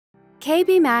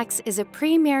KB Max is a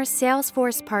premier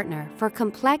Salesforce partner for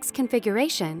complex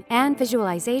configuration and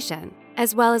visualization,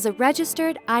 as well as a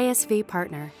registered ISV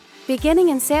partner. Beginning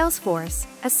in Salesforce,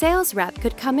 a sales rep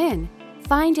could come in,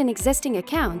 find an existing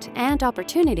account and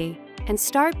opportunity, and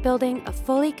start building a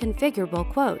fully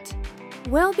configurable quote.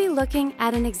 We'll be looking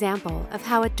at an example of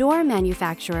how a door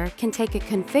manufacturer can take a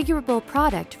configurable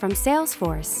product from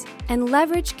Salesforce and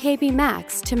leverage KB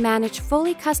Max to manage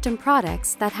fully custom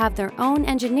products that have their own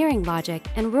engineering logic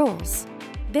and rules.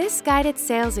 This guided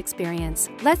sales experience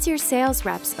lets your sales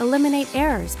reps eliminate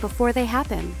errors before they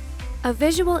happen. A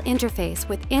visual interface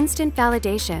with instant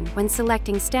validation when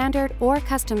selecting standard or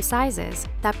custom sizes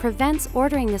that prevents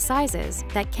ordering the sizes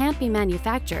that can't be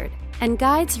manufactured and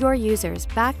guides your users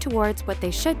back towards what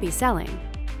they should be selling.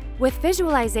 With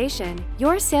visualization,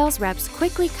 your sales reps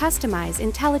quickly customize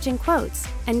intelligent quotes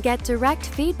and get direct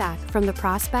feedback from the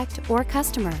prospect or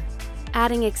customer.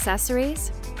 Adding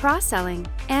accessories, cross-selling,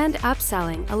 and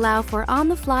upselling allow for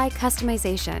on-the-fly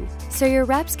customization, so your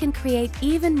reps can create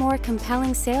even more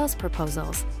compelling sales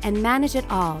proposals and manage it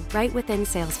all right within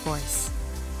Salesforce.